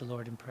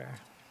Lord, in prayer.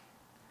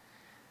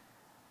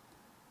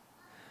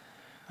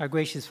 Our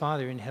gracious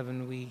Father in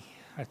heaven, we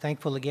are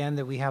thankful again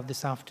that we have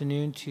this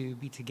afternoon to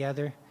be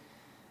together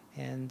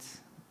and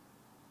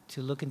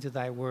to look into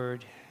thy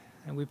word.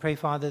 And we pray,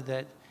 Father,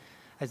 that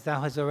as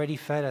thou hast already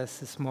fed us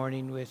this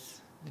morning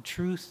with the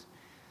truth,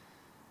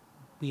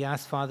 we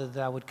ask, Father, that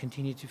thou would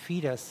continue to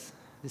feed us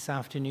this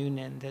afternoon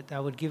and that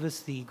thou would give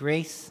us the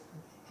grace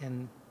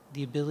and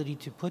the ability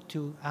to put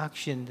to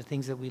action the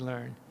things that we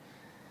learn.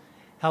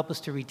 Help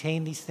us to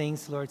retain these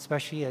things, Lord,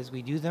 especially as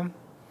we do them.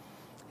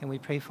 And we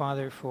pray,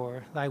 Father,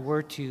 for thy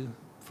word to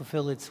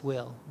fulfill its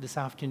will this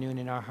afternoon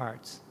in our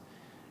hearts.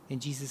 In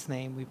Jesus'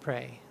 name we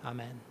pray.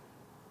 Amen.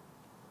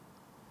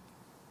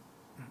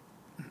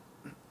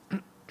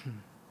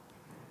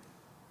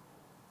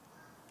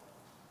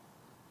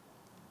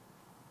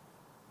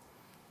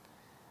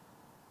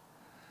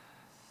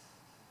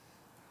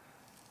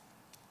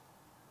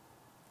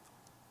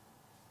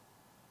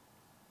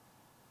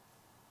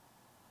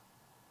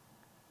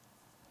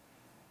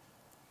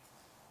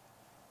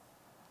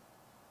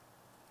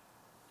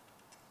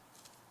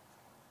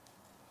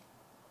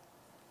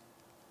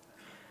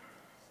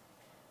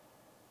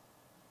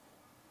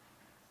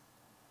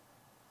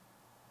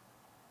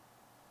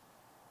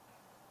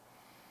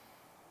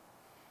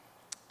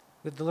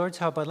 With the Lord's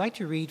help, I'd like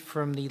to read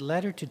from the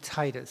letter to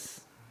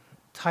Titus,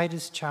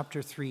 Titus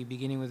chapter 3,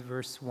 beginning with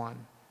verse 1.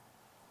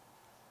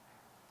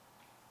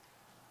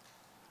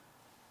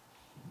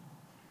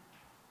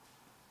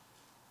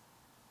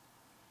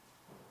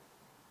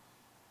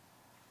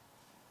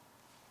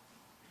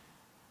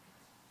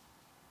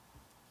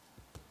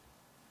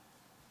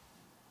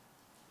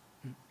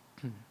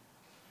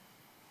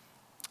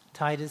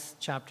 Titus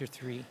chapter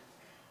 3.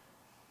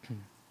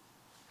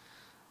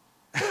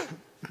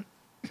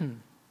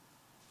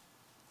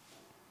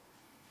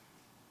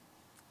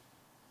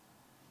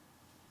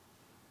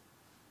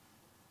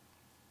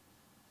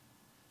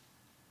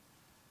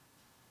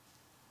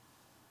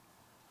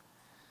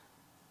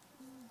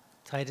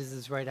 Titus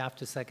is right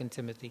after 2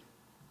 Timothy.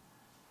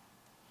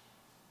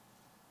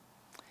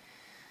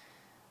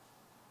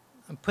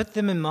 And put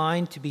them in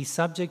mind to be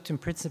subject to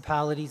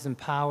principalities and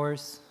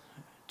powers,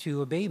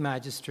 to obey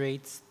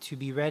magistrates, to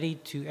be ready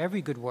to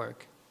every good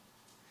work,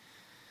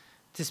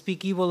 to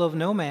speak evil of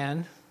no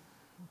man,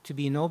 to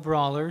be no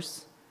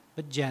brawlers,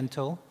 but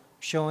gentle,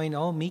 showing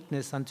all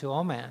meekness unto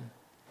all men.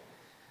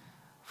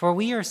 For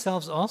we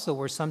ourselves also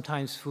were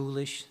sometimes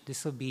foolish,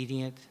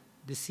 disobedient,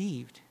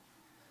 deceived,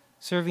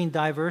 serving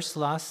diverse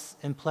lusts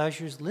and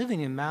pleasures, living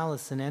in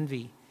malice and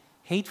envy,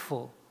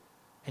 hateful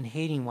and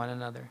hating one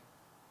another.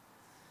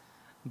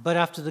 But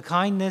after the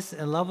kindness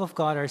and love of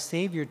God our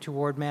Savior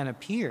toward man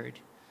appeared,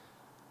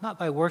 not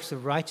by works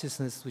of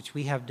righteousness which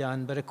we have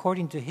done, but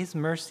according to his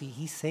mercy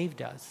he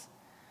saved us,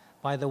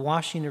 by the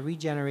washing of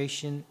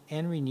regeneration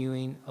and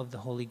renewing of the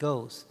Holy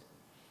Ghost,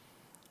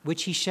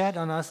 which he shed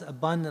on us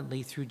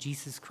abundantly through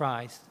Jesus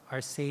Christ,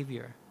 our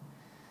Savior,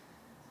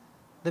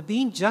 that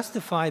being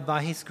justified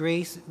by his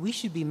grace, we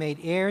should be made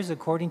heirs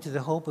according to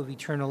the hope of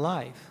eternal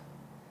life.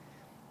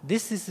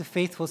 This is the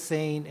faithful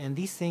saying, and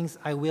these things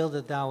I will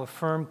that thou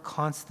affirm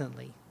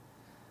constantly,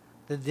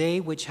 that they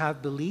which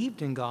have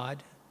believed in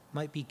God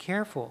might be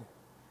careful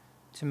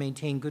to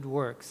maintain good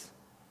works.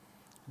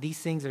 These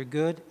things are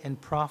good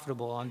and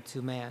profitable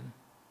unto man.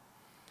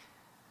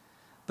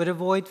 But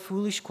avoid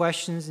foolish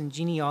questions and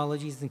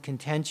genealogies and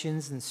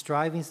contentions and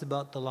strivings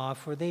about the law,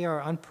 for they are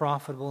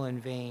unprofitable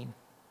and vain.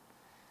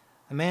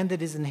 A man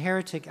that is an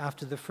heretic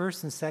after the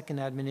first and second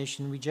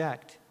admonition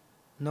reject,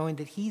 knowing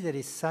that he that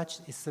is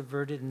such is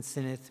subverted and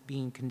sinneth,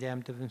 being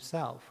condemned of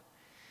himself.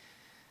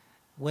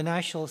 When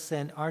I shall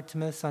send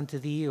Artemas unto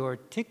thee, or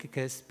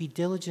Tychicus, be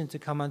diligent to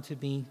come unto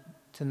me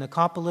to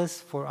Nicopolis,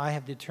 for I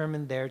have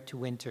determined there to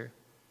winter.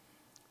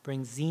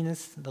 Bring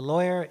Zenas the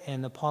lawyer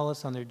and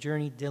Apollos on their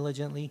journey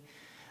diligently,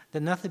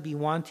 that nothing be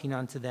wanting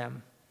unto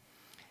them.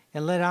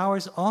 And let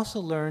ours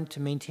also learn to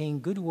maintain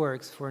good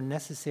works for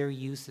necessary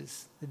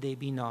uses, that they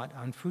be not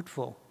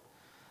unfruitful.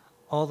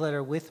 All that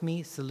are with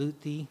me salute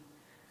thee.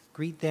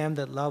 Greet them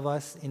that love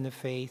us in the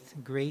faith.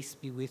 Grace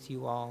be with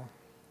you all.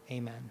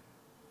 Amen.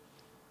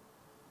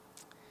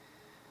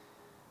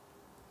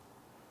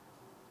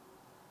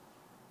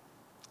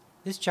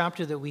 This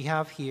chapter that we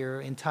have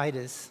here in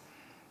Titus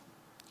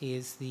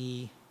is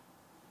the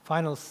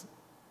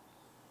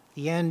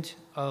end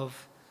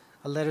of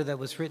a letter that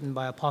was written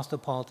by Apostle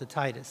Paul to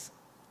Titus.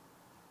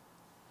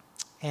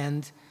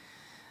 And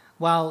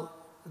while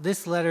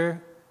this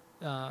letter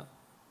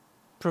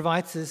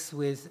provides us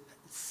with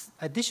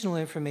additional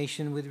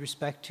information with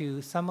respect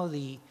to some of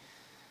the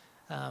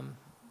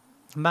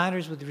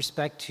matters with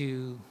respect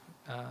to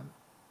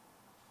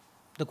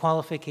the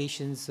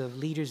qualifications of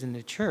leaders in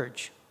the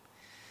church,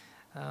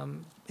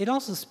 it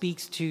also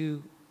speaks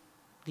to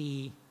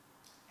the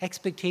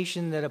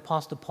expectation that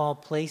Apostle Paul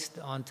placed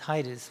on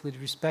Titus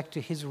with respect to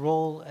his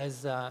role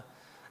as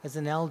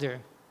an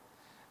elder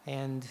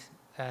and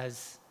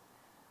as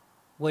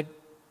what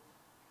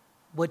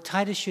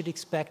Titus should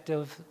expect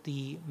of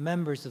the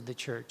members of the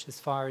church as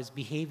far as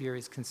behavior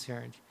is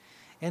concerned.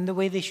 and the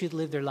way they should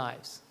live their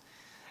lives.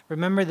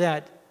 Remember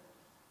that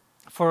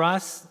for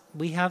us,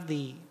 we have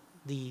the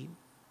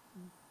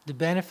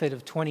benefit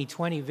of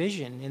 20/20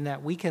 vision in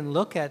that we can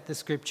look at the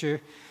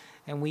scripture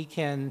and we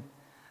can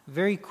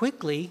very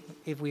quickly,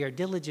 if we are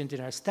diligent in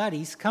our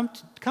studies, come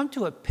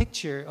to a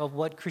picture of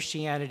what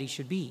Christianity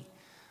should be,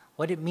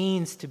 what it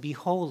means to be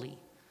holy,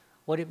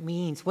 what it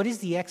means, what is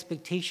the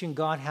expectation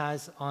God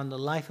has on the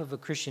life of a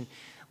Christian,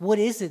 what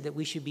is it that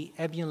we should be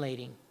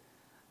emulating,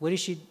 what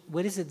is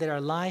it that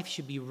our life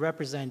should be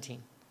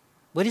representing,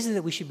 what is it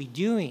that we should be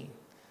doing,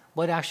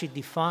 what actually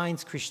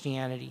defines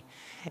Christianity.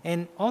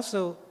 And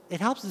also, it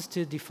helps us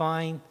to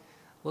define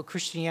what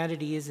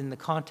Christianity is in the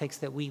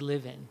context that we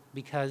live in,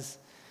 because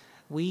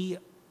we,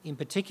 in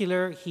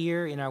particular,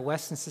 here in our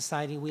Western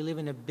society, we live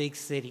in a big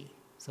city.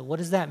 So what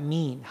does that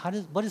mean?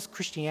 What does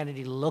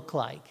Christianity look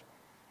like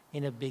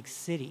in a big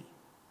city?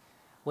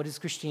 What does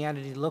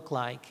Christianity look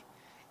like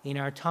in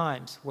our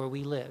times where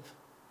we live?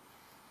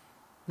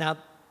 Now,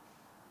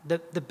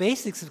 the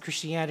basics of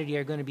Christianity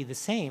are going to be the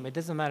same. It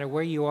doesn't matter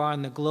where you are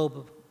on the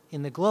globe,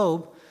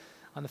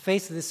 on the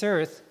face of this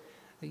earth,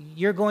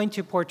 you're going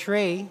to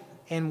portray,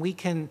 and we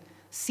can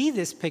see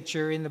this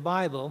picture in the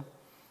Bible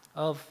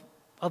of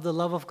the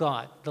love of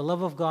God. The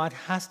love of God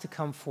has to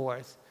come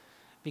forth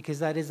because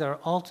that is our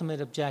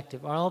ultimate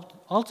objective. Our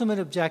ultimate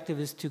objective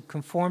is to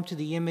conform to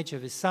the image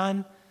of His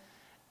Son,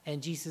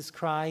 and Jesus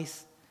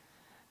Christ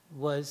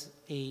was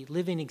a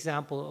living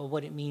example of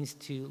what it means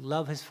to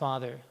love His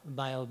Father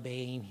by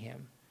obeying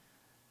Him.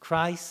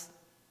 Christ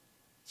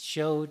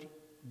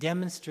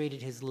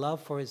demonstrated His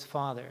love for His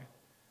Father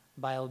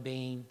by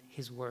obeying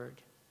His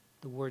word,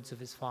 the words of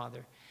His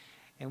Father.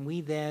 And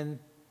we then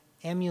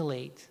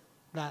emulate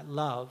that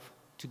love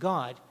to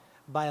God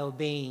by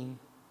obeying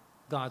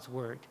God's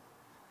word.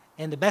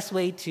 And the best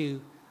way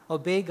to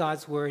obey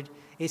God's word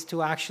is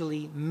to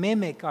actually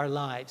mimic our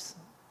lives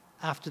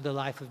after the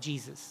life of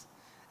Jesus.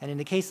 And in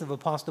the case of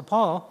Apostle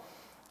Paul,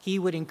 he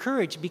would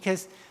encourage,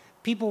 because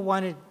people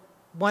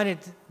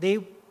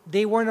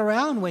they weren't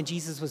around when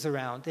Jesus was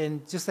around.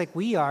 And just like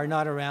we are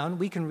not around,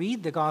 we can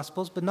read the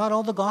Gospels, but not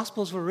all the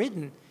Gospels were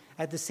written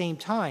at the same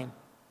time.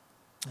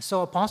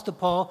 So Apostle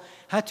Paul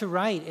had to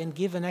write and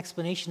give an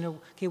explanation of,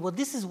 okay, well,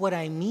 this is what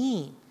I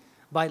mean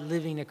by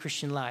living a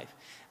Christian life.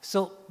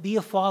 So be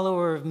a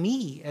follower of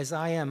me as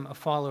I am a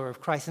follower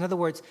of Christ. In other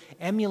words,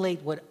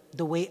 emulate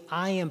the way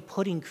I am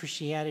putting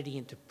Christianity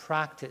into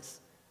practice.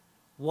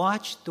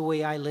 Watch the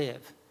way I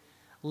live.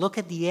 Look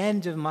at the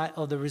end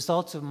of the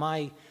results of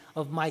my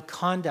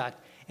conduct,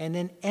 and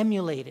then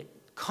emulate it,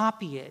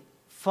 copy it,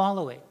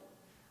 follow it,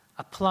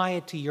 apply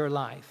it to your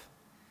life.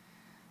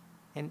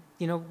 And,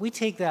 we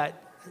take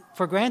that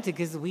for granted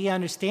because we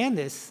understand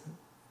this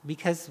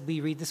because we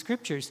read the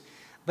scriptures.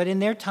 But in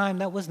their time,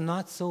 that was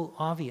not so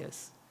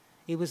obvious.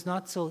 It was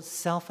not so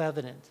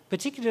self-evident,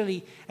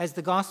 particularly as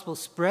the gospel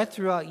spread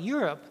throughout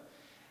Europe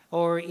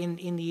or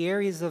in the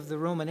areas of the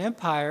Roman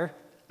Empire.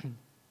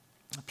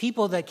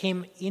 People that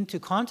came into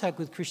contact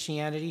with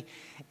Christianity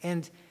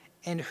and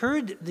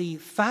heard the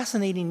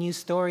fascinating news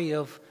story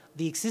of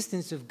the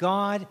existence of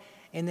God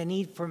and the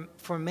need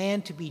for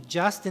man to be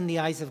just in the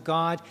eyes of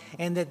God,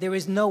 and that there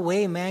is no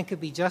way man could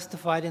be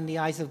justified in the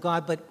eyes of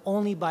God but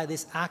only by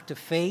this act of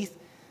faith,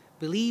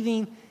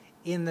 believing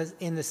in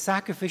the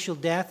sacrificial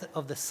death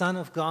of the Son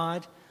of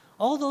God.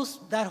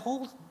 That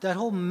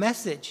whole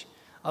message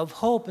of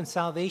hope and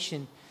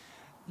salvation,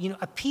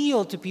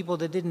 appealed to people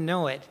that didn't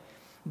know it.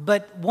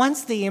 But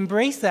once they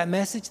embrace that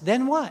message,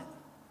 then what?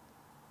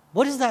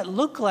 What does that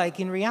look like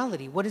in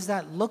reality? What does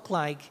that look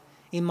like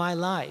in my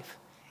life?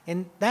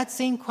 And that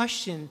same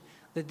question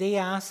that they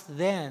asked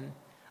then,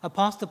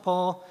 Apostle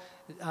Paul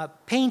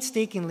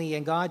painstakingly,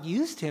 and God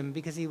used him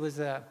because he was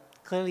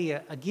clearly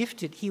a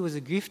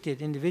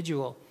gifted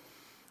individual.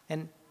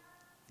 And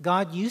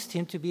God used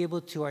him to be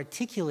able to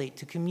articulate,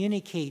 to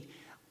communicate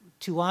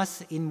to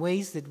us in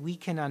ways that we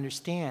can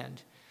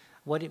understand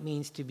what it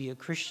means to be a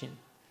Christian.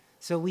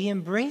 So we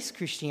embrace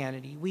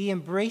Christianity. We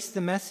embrace the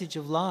message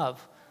of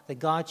love that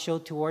God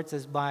showed towards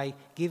us by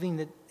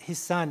giving His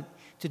Son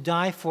to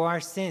die for our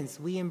sins.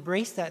 We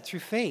embrace that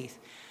through faith.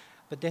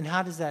 But then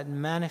how does that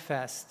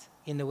manifest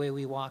in the way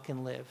we walk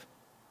and live?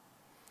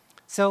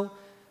 So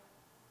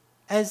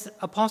as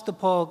Apostle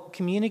Paul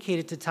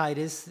communicated to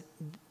Titus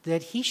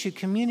that he should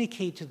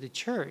communicate to the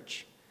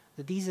church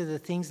that these are the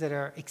things that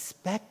are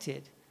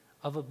expected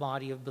of a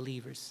body of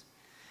believers.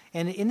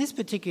 And in this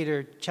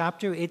particular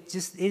chapter, it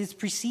is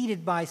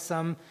preceded by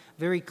some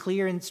very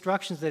clear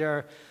instructions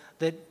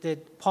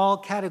that Paul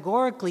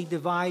categorically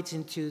divides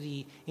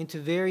into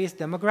various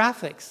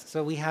demographics.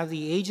 So we have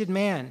the aged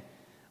man,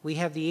 we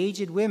have the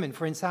aged women.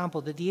 For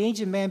example, that the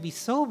aged man be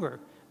sober,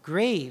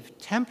 grave,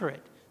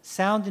 temperate,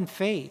 sound in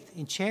faith,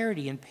 in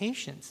charity, and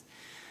patience.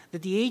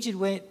 That the aged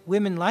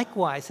women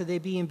likewise, so they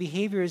be in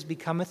behavior as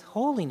becometh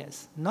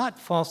holiness, not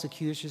false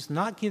accusers,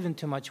 not given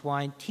to much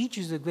wine,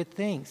 teachers of good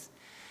things.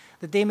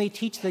 That they may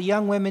teach the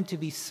young women to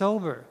be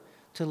sober,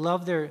 to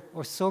love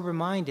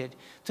sober-minded,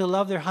 to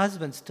love their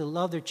husbands, to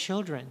love their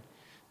children,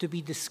 to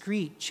be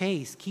discreet,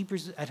 chaste,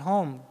 keepers at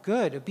home,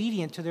 good,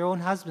 obedient to their own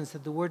husbands,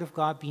 that the word of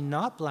God be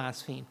not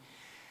blasphemed.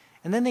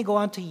 And then they go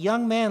on to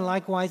young men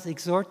likewise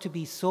exhort to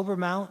be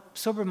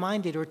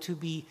sober-minded, or to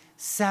be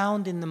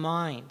sound in the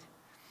mind.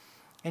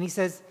 And he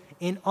says,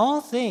 in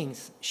all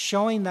things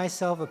showing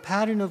thyself a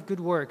pattern of good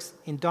works,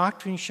 in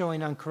doctrine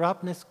showing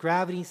uncorruptness,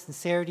 gravity,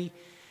 sincerity,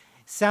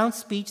 sound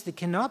speech that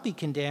cannot be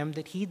condemned,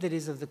 that he that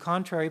is of the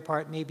contrary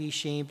part may be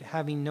ashamed,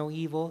 having no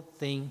evil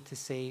thing to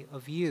say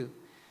of you.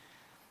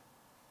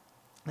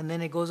 And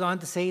then it goes on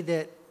to say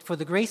that for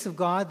the grace of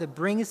God that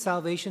bringeth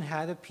salvation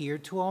hath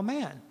appeared to all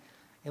men.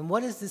 And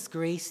what does this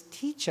grace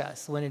teach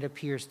us when it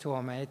appears to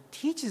all men? It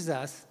teaches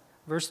us,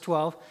 verse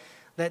 12,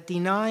 that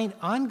denying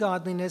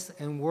ungodliness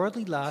and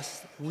worldly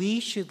lust, we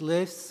should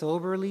live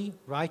soberly,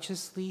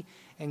 righteously,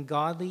 and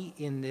godly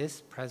in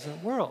this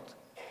present world.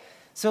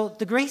 So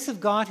the grace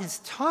of God has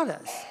taught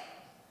us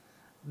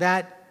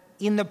that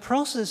in the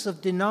process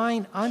of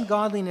denying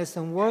ungodliness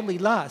and worldly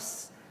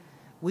lusts,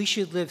 we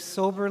should live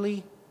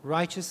soberly,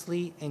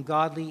 righteously, and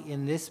godly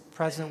in this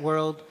present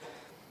world,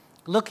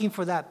 looking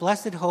for that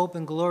blessed hope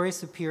and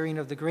glorious appearing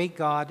of the great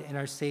God and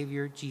our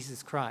Savior,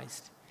 Jesus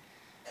Christ.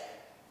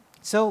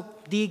 So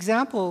the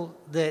example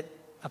that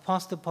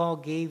Apostle Paul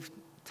gave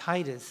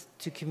Titus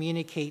to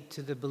communicate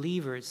to the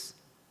believers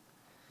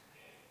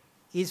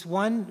is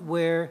one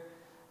where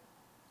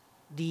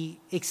the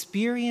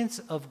experience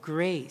of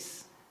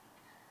grace,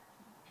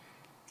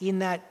 in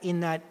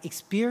that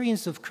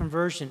experience of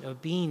conversion,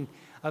 of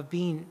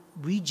being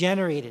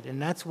regenerated,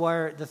 and that's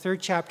where the 3rd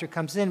chapter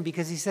comes in,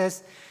 because he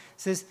says,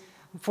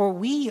 for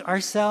we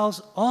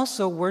ourselves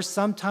also were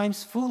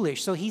sometimes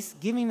foolish. So he's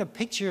giving a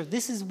picture of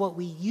this is what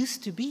we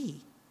used to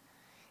be.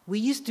 We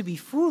used to be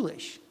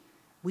foolish.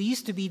 We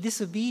used to be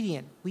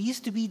disobedient. We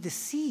used to be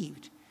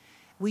deceived.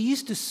 We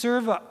used to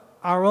serve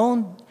our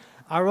own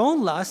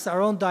lusts,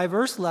 our own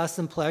diverse lusts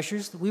and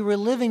pleasures. We were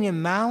living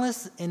in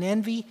malice and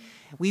envy.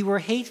 We were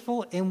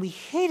hateful, and we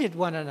hated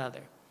one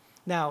another.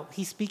 Now,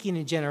 he's speaking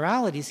in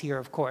generalities here,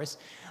 of course,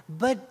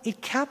 but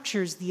it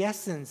captures the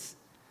essence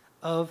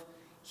of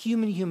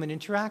human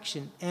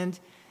interaction. And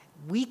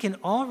we can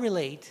all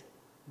relate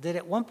that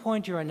at one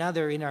point or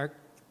another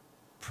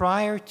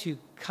prior to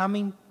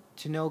coming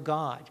to know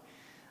God,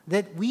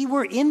 that we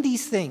were in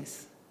these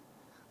things,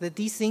 that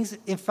these things,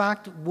 in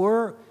fact,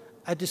 were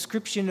a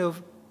description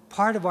of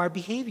part of our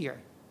behavior.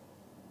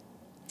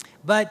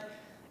 But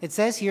it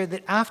says here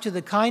that after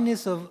the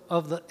kindness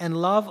and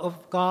love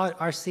of God,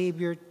 our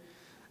Savior,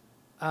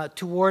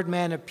 toward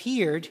man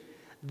appeared,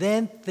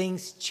 then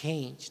things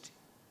changed.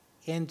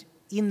 And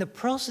in the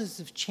process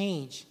of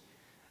change,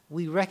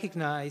 we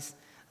recognize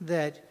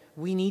that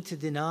we need to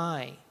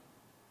deny.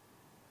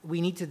 We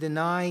need to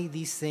deny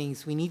these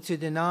things. We need to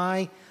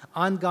deny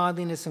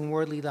ungodliness and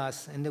worldly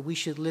lust, and that we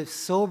should live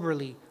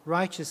soberly,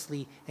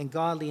 righteously, and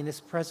godly in this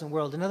present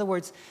world. In other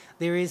words,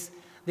 there's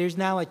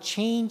now a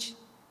change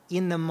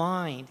in the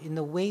mind, in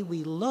the way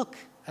we look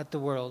at the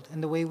world,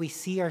 and the way we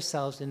see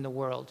ourselves in the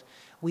world.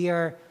 We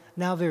are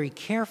now very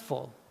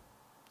careful.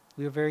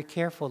 We are very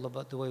careful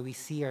about the way we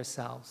see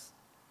ourselves.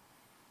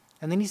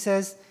 And then he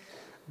says,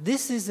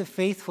 this is a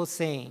faithful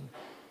saying,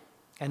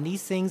 and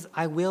these things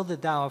I will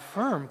that thou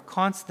affirm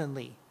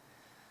constantly,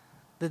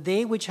 that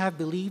they which have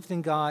believed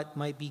in God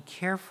might be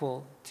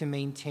careful to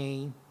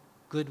maintain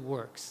good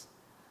works.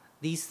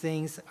 These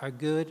things are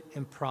good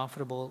and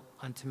profitable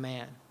unto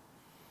man.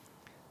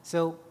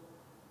 So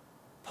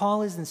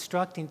Paul is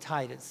instructing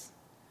Titus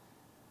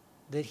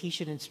that he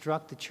should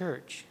instruct the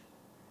church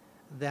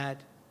that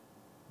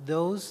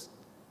those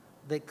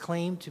that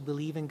claim to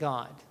believe in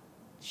God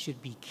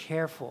should be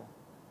careful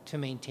to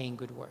maintain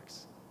good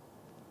works.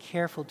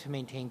 Careful to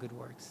maintain good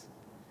works.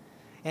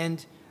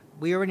 And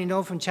we already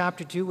know from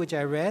chapter 2, which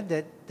I read,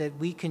 that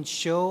we can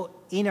show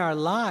in our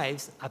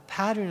lives a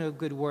pattern of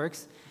good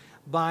works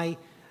by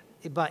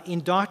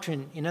in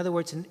doctrine. In other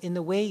words, in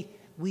the way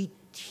we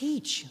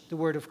teach the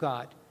Word of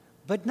God.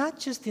 But not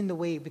just in the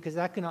way, because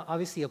that can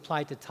obviously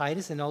apply to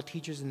Titus and all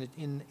teachers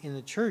in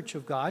the church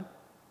of God,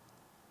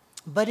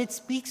 but it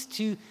speaks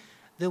to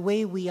the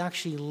way we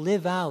actually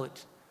live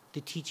out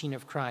the teaching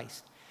of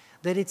Christ.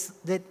 That it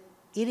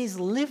is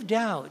lived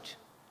out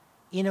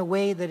in a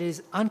way that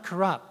is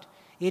uncorrupt.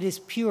 It is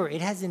pure.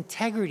 It has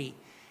integrity.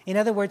 In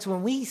other words,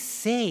 when we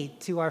say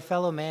to our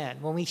fellow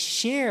man, when we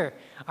share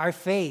our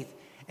faith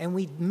and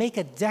we make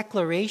a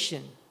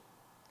declaration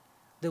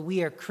that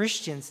we are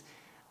Christians,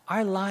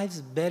 our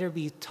lives better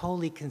be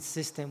totally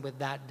consistent with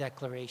that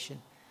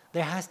declaration.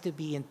 There has to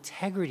be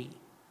integrity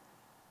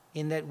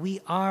in that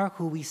we are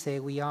who we say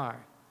we are.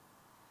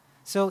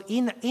 So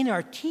in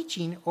our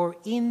teaching, or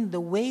in the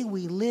way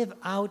we live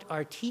out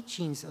our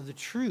teachings of the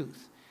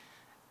truth,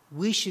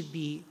 we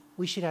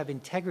should have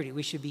integrity.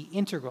 We should be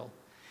integral.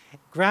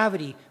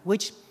 Gravity,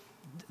 which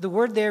the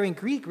word there in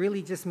Greek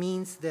really just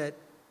means that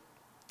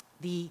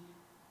the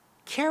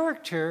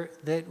character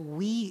that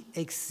we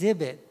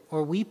exhibit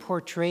or we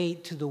portray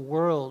to the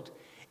world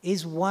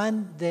is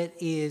one that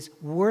is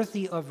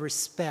worthy of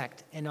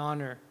respect and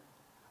honor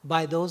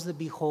by those that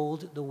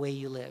behold the way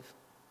you live.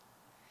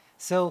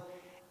 So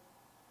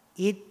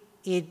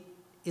it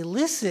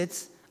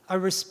elicits a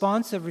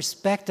response of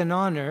respect and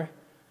honor,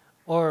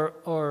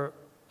 or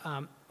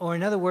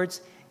in other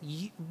words,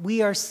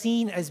 we are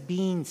seen as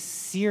being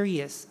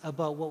serious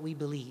about what we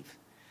believe.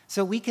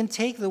 So we can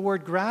take the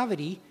word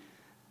gravity,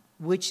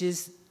 which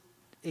is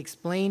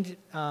explained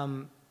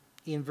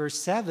in verse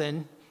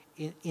 7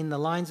 in the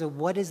lines of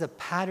what is a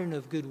pattern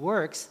of good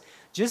works,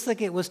 just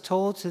like it was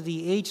told to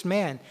the aged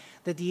man,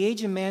 that the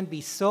aged man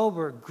be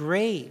sober,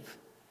 grave.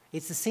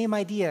 It's the same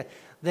idea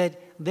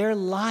that their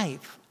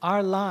life,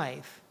 our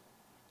life,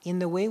 in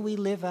the way we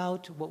live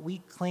out what we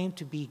claim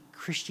to be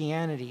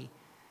Christianity,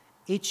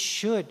 it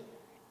should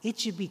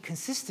be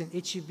consistent.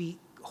 It should be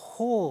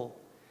whole.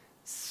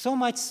 So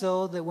much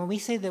so that when we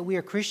say that we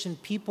are Christian,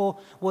 people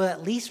will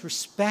at least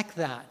respect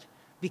that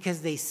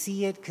because they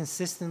see it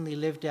consistently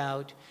lived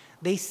out.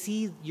 They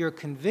see your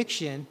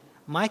conviction,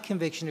 my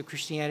conviction of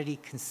Christianity,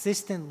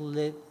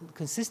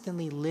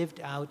 consistently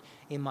lived out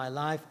in my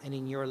life and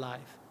in your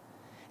life.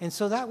 And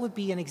so that would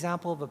be an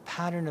example of a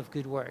pattern of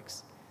good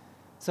works.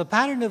 So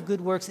pattern of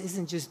good works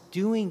isn't just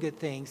doing good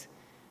things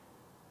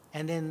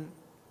and then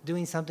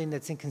doing something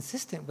that's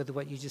inconsistent with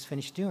what you just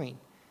finished doing.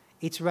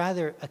 It's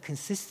rather a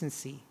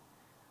consistency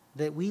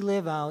that we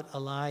live out a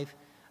life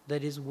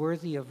that is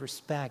worthy of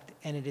respect,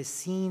 and it is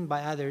seen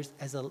by others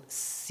as a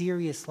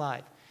serious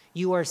life.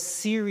 You are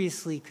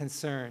seriously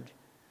concerned.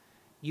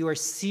 You are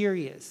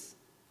serious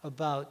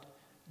about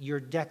your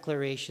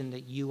declaration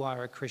that you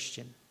are a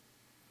Christian.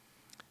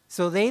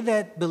 So they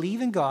that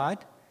believe in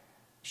God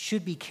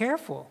should be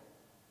careful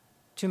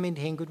to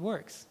maintain good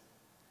works.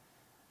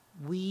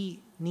 We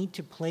need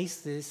to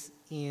place this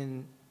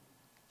in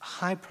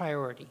high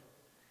priority.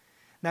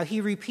 Now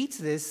he repeats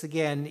this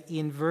again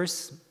in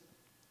verse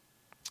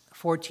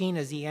 14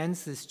 as he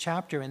ends this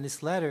chapter in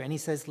this letter, and he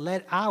says,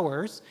 let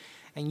ours,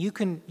 and you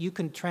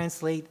can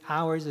translate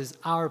ours as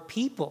our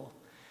people.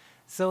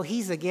 So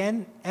he's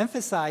again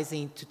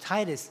emphasizing to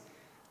Titus,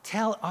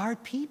 tell our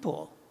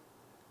people,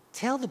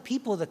 tell the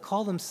people that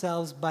call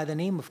themselves by the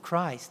name of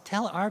Christ,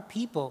 tell our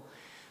people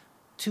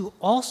to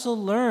also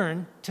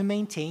learn to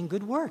maintain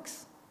good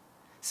works.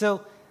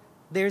 So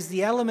there's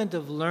the element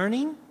of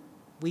learning.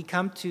 We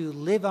come to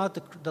live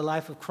out the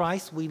life of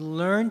Christ. We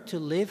learn to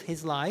live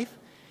his life.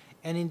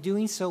 And in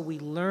doing so, we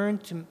learn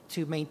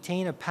to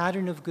maintain a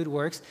pattern of good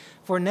works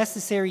for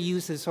necessary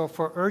uses or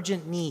for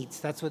urgent needs.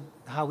 That's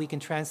how we can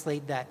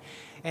translate that.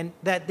 And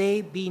that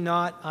they be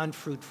not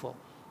unfruitful.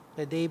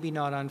 That they be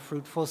not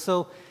unfruitful.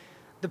 So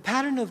the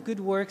pattern of good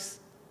works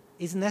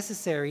is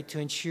necessary to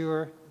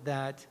ensure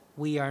that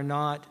we are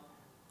not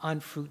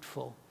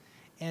unfruitful.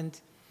 And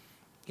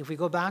if we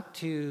go back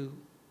to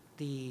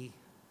the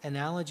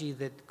analogy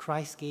that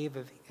Christ gave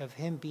of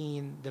him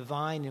being the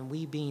vine and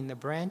we being the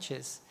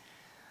branches,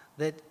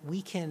 that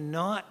we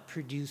cannot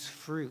produce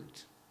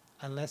fruit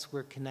unless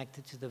we're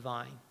connected to the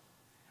vine.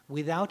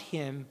 Without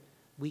him,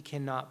 we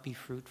cannot be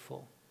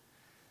fruitful.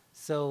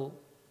 So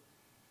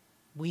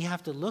we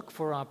have to look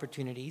for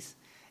opportunities.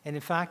 And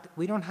in fact,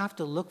 we don't have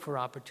to look for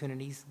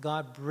opportunities.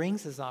 God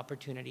brings us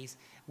opportunities.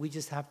 We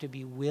just have to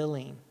be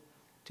willing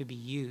to be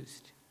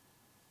used.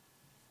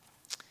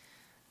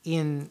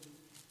 In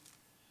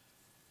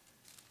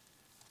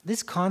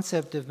this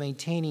concept of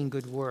maintaining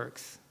good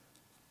works,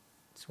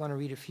 I just want to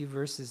read a few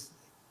verses.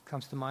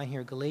 Comes to mind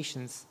here,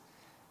 Galatians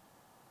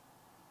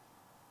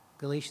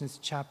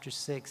chapter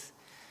 6.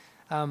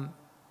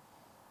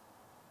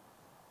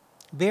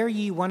 Bear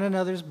ye one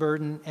another's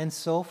burden, and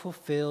so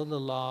fulfill the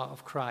law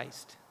of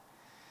Christ.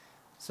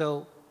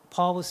 So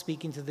Paul was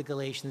speaking to the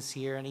Galatians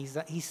here, and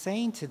he's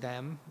saying to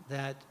them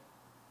that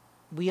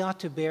we ought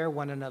to bear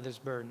one another's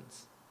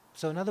burdens.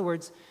 So in other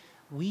words,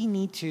 we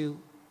need to,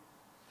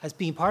 as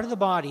being part of the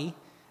body,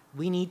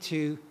 we need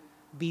to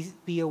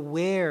be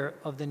aware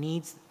of the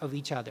needs of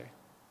each other.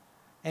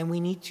 And we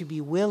need to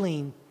be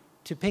willing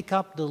to pick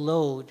up the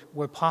load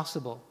where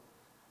possible.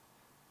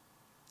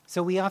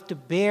 So we have to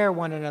bear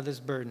one another's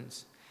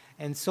burdens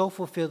and so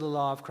fulfill the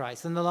law of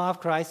Christ. And the law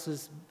of Christ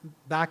was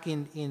back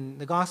in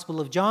the Gospel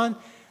of John.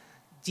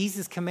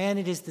 Jesus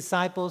commanded his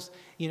disciples,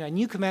 a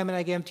new commandment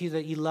I give unto you,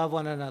 that you love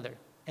one another.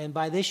 And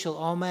by this shall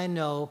all men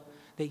know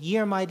that ye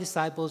are my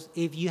disciples,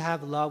 if you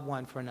have love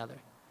one for another.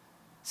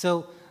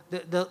 So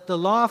the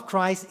law of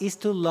Christ is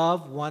to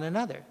love one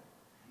another.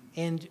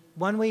 And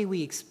one way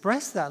we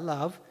express that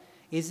love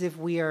is if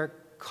we are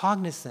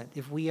cognizant,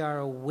 if we are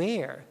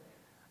aware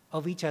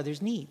of each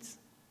other's needs.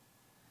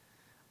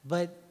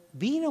 But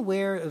being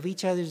aware of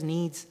each other's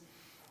needs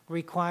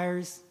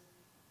requires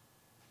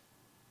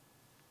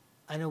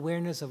an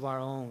awareness of our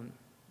own,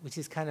 which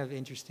is kind of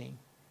interesting.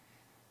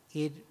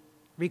 It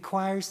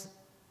requires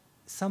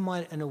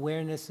somewhat an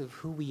awareness of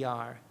who we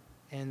are.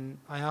 And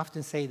I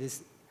often say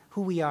this,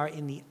 who we are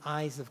in the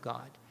eyes of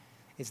God.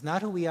 It's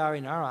not who we are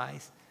in our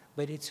eyes,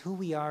 but it's who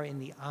we are in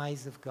the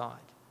eyes of God.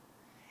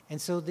 And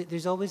so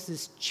there's always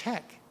this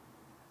check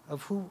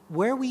of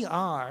where we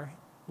are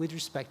with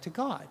respect to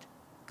God.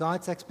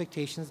 God's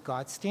expectations,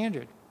 God's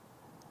standard.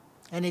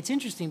 And it's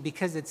interesting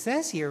because it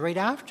says here right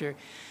after,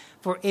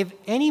 for if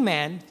any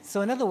man,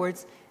 so in other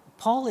words,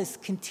 Paul is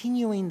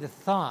continuing the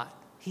thought.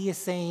 He is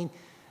saying,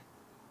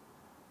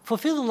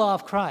 fulfill the law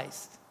of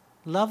Christ.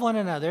 Love one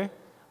another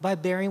by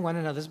bearing one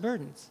another's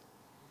burdens.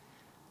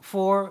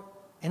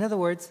 In other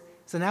words,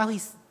 so now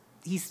he's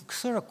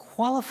sort of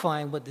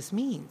qualifying what this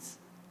means.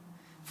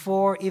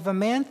 For if a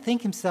man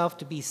think himself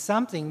to be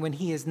something when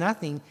he is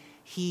nothing,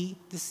 he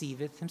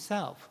deceiveth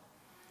himself.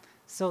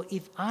 So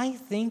if I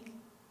think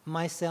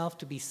myself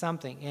to be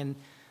something, and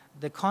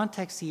the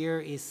context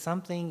here is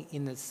something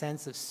in the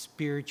sense of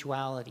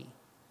spirituality.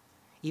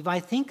 If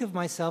I think of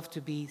myself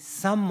to be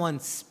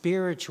someone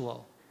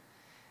spiritual,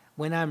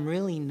 when I'm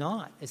really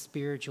not as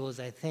spiritual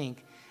as I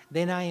think,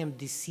 then I am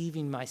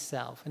deceiving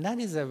myself. And that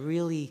is a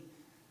real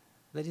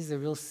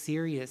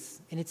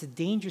serious, and it's a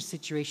dangerous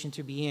situation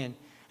to be in.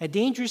 A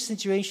dangerous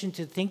situation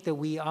to think that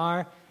we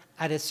are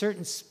at a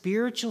certain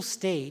spiritual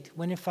state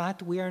when in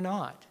fact we are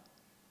not.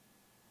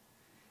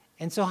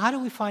 And so how do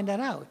we find that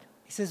out?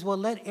 He says, well,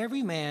 let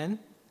every man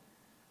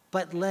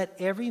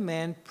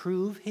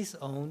prove his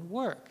own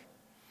work.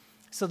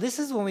 So this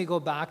is when we go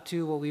back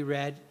to what we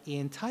read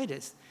in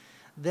Titus,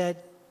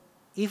 that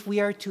if we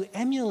are to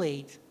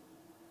emulate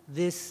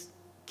this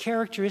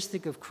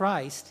characteristic of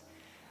Christ,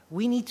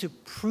 we need to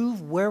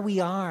prove where we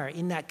are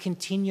in that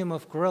continuum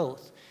of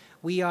growth.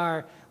 We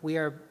are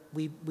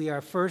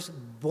first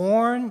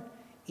born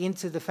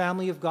into the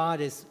family of God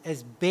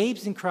as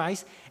babes in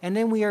Christ, and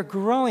then we are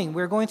growing.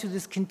 We're going through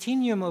this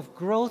continuum of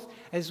growth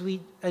as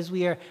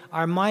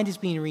our mind is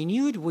being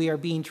renewed, we are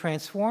being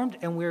transformed,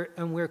 and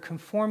we're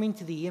conforming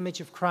to the image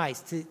of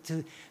Christ,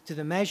 to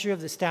the measure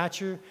of the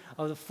stature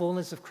of the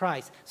fullness of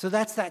Christ. So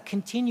that's that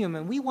continuum,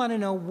 and we want to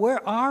know,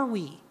 where are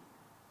we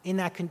in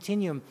that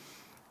continuum?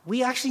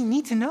 We actually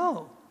need to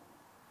know.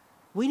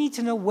 We need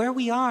to know where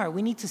we are.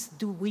 We need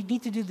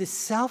to do this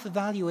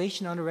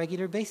self-evaluation on a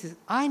regular basis.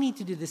 I need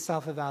to do this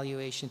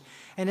self-evaluation.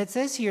 And it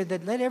says here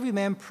that let every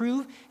man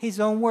prove his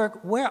own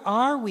work. Where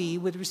are we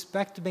with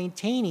respect to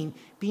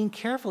being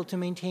careful to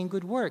maintain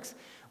good works?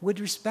 With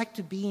respect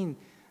to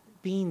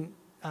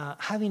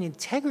having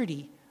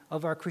integrity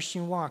of our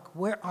Christian walk,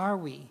 where are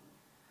we?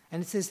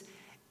 And it says,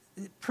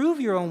 prove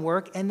your own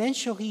work, and then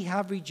shall he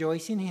have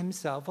rejoicing in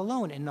himself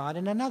alone and not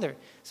in another.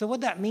 So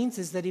what that means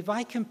is that if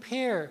I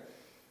compare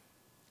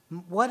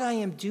what I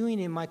am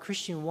doing in my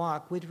Christian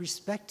walk with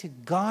respect to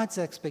God's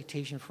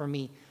expectation for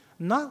me,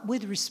 not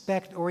with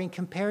respect or in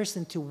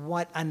comparison to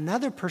what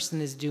another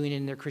person is doing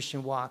in their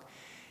Christian walk,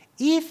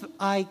 if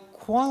I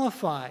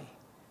qualify,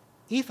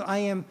 if I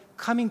am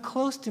coming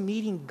close to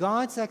meeting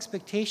God's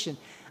expectation,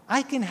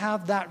 I can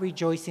have that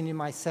rejoicing in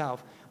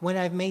myself when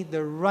I've made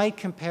the right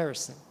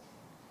comparison.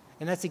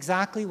 And that's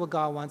exactly what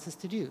God wants us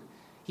to do.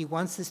 He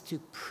wants us to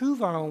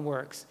prove our own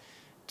works,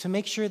 to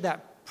make sure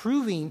that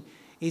proving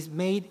is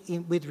made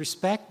with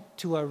respect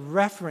to a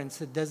reference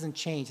that doesn't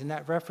change. And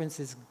that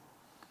reference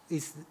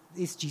is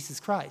Jesus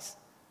Christ,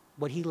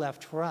 what he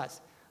left for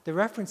us. The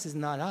reference is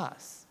not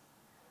us.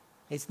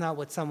 It's not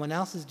what someone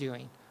else is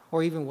doing,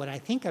 or even what I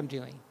think I'm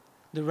doing.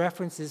 The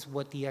reference is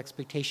what the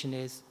expectation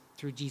is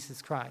through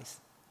Jesus Christ.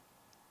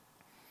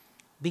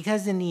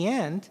 Because in the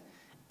end,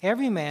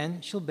 every man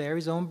shall bear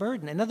his own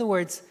burden. In other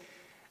words,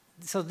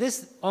 so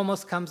this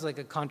almost comes like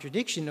a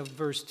contradiction of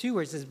verse 2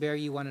 where it says, bear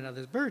ye one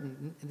another's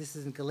burden. And this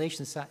is in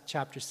Galatians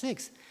chapter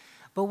 6.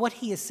 But what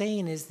he is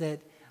saying is that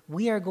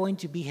we are going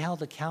to be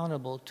held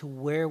accountable to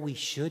where we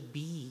should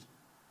be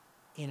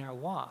in our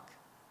walk.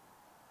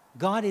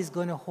 God is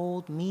going to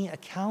hold me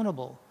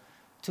accountable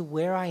to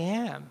where I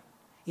am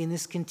in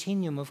this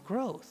continuum of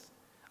growth,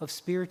 of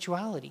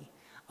spirituality,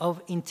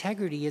 of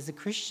integrity as a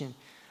Christian.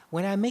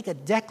 When I make a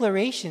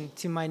declaration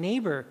to my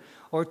neighbor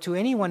or to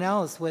anyone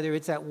else, whether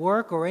it's at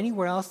work or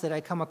anywhere else that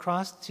I come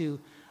across to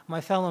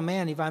my fellow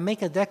man, if I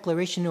make a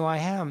declaration who I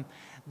am,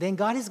 then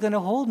God is going to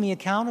hold me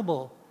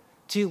accountable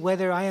to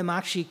whether I am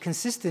actually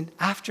consistent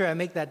after I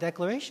make that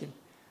declaration.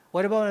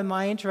 What about in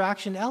my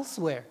interaction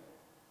elsewhere?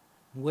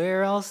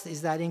 Where else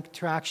is that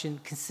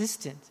interaction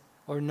consistent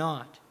or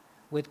not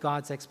with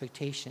God's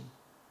expectation?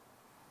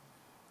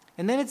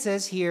 And then it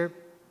says here,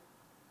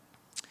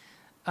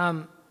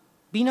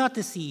 be not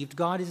deceived,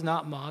 God is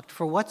not mocked,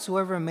 for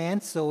whatsoever a man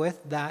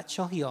soweth, that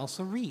shall he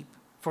also reap.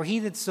 For he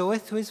that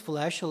soweth to his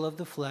flesh shall of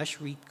the flesh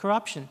reap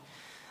corruption.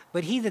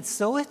 But he that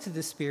soweth to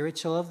the Spirit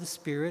shall of the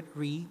Spirit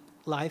reap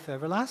life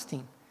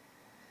everlasting.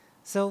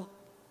 So,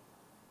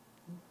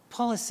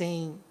 Paul is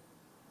saying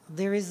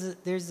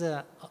there's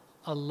a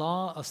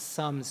law of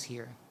sums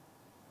here.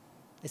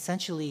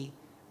 Essentially,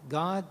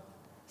 God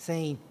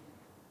saying,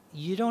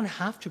 you don't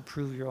have to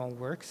prove your own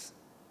works.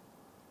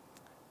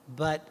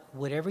 But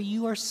whatever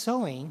you are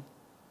sowing,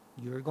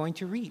 you are going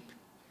to reap.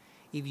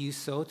 If you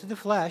sow to the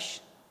flesh,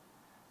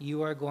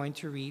 you are going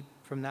to reap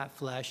from that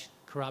flesh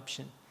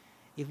corruption.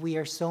 If we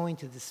are sowing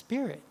to the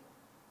Spirit,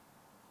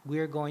 we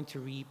are going to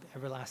reap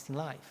everlasting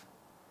life.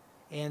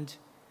 And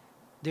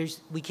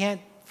we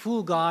can't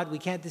fool God, we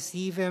can't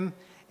deceive him,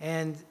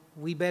 and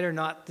we better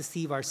not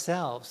deceive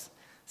ourselves.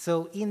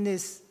 So in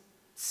this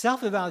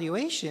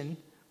self-evaluation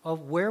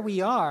of where we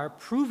are,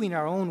 proving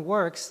our own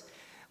works,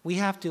 we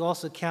have to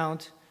also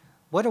count,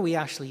 what are we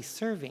actually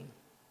serving?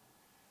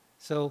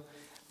 So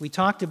we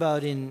talked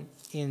about in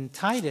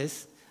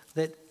Titus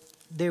that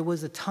there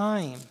was a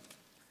time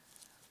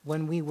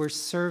when we were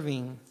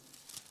serving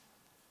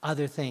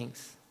other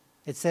things.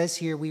 It says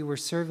here we were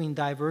serving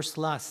diverse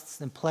lusts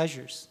and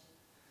pleasures.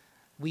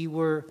 We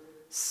were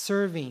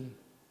serving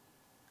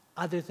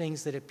other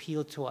things that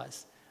appealed to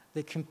us,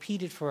 that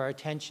competed for our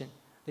attention,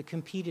 that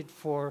competed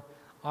for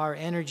our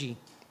energy,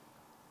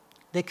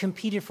 that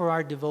competed for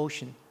our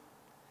devotion.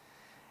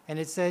 And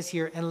it says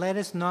here, and let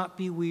us not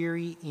be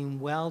weary in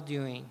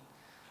well-doing,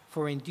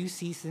 for in due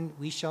season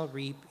we shall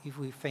reap if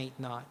we faint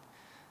not.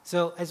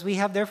 So as we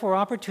have therefore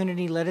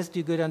opportunity, let us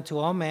do good unto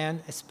all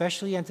men,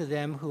 especially unto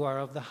them who are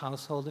of the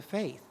household of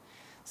faith.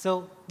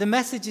 So the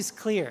message is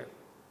clear.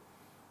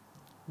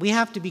 We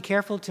have to be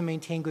careful to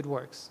maintain good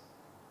works.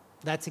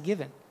 That's a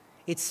given.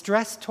 It's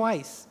stressed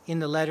twice in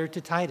the letter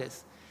to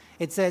Titus.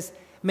 It says,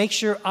 make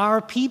sure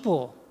our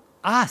people,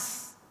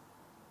 us,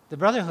 the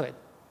brotherhood,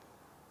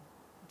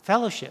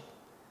 fellowship,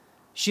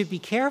 should be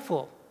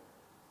careful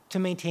to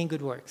maintain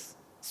good works,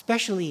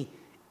 especially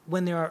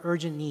when there are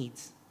urgent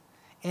needs.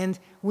 And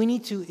we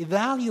need to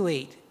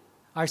evaluate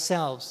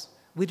ourselves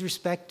with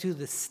respect to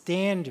the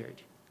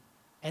standard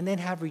and then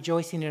have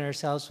rejoicing in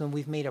ourselves when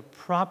we've made a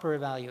proper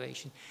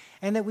evaluation.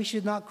 And that we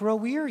should not grow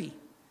weary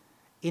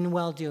in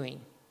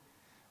well-doing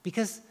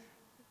because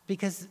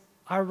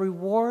our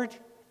reward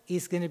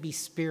is going to be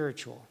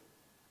spiritual.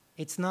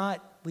 It's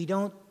not, we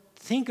don't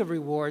think of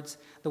rewards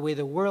the way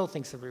the world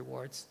thinks of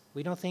rewards.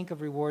 We don't think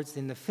of rewards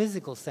in the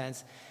physical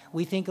sense.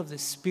 We think of the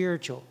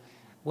spiritual.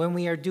 When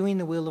we are doing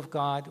the will of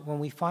God, when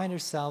we find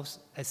ourselves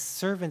as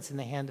servants in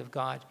the hand of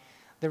God,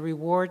 the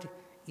reward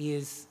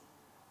is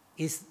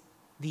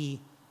the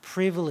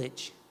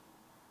privilege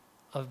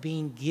of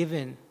being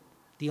given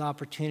the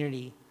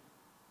opportunity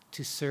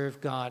to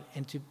serve God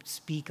and to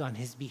speak on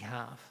his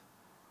behalf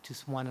to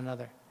one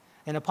another.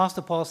 And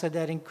Apostle Paul said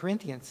that in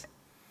Corinthians.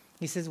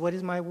 He says, what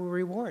is my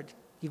reward?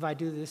 If I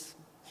do this,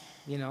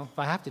 if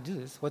I have to do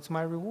this, what's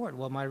my reward?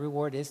 Well, my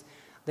reward is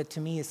that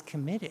to me is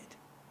committed.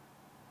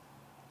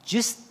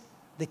 Just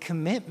the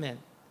commitment,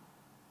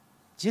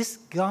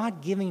 just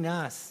God giving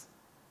us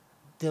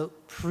the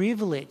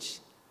privilege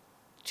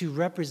to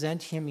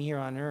represent him here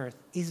on earth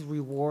is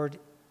reward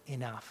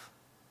enough.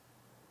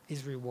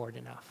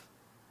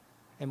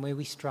 And may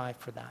we strive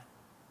for that.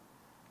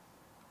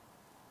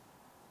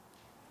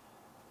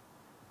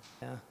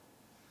 Yeah.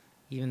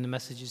 Even the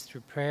messages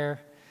through prayer,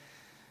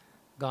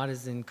 God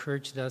has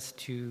encouraged us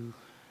to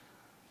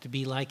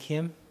be like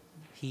him.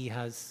 He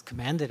has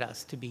commanded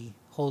us to be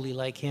holy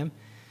like him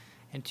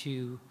and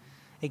to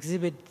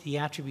exhibit the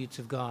attributes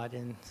of God.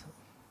 And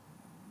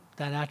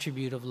that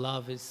attribute of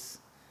love is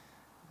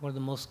one of the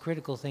most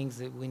critical things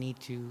that we need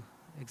to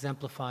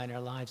exemplify in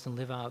our lives and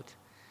live out.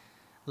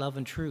 Love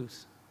and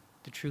truth,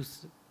 the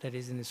truth that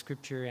is in the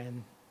scripture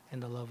and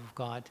the love of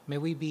God. May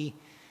we be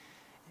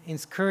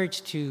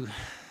encouraged to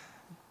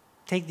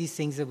take these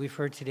things that we've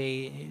heard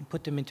today and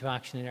put them into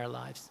action in our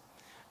lives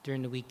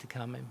during the week to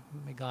come. And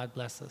may God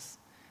bless us.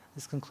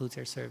 This concludes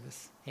our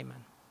service.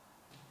 Amen.